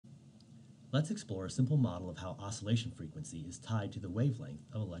Let's explore a simple model of how oscillation frequency is tied to the wavelength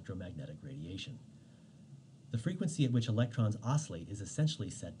of electromagnetic radiation. The frequency at which electrons oscillate is essentially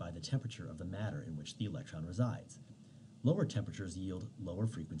set by the temperature of the matter in which the electron resides. Lower temperatures yield lower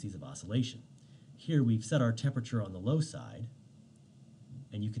frequencies of oscillation. Here we've set our temperature on the low side,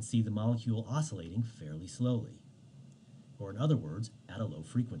 and you can see the molecule oscillating fairly slowly, or in other words, at a low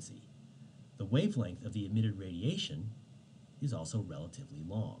frequency. The wavelength of the emitted radiation is also relatively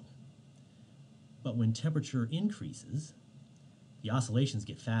long. But when temperature increases, the oscillations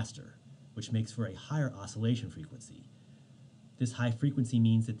get faster, which makes for a higher oscillation frequency. This high frequency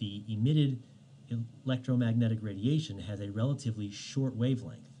means that the emitted electromagnetic radiation has a relatively short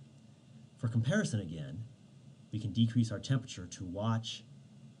wavelength. For comparison again, we can decrease our temperature to watch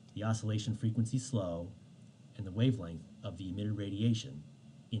the oscillation frequency slow and the wavelength of the emitted radiation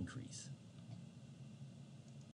increase.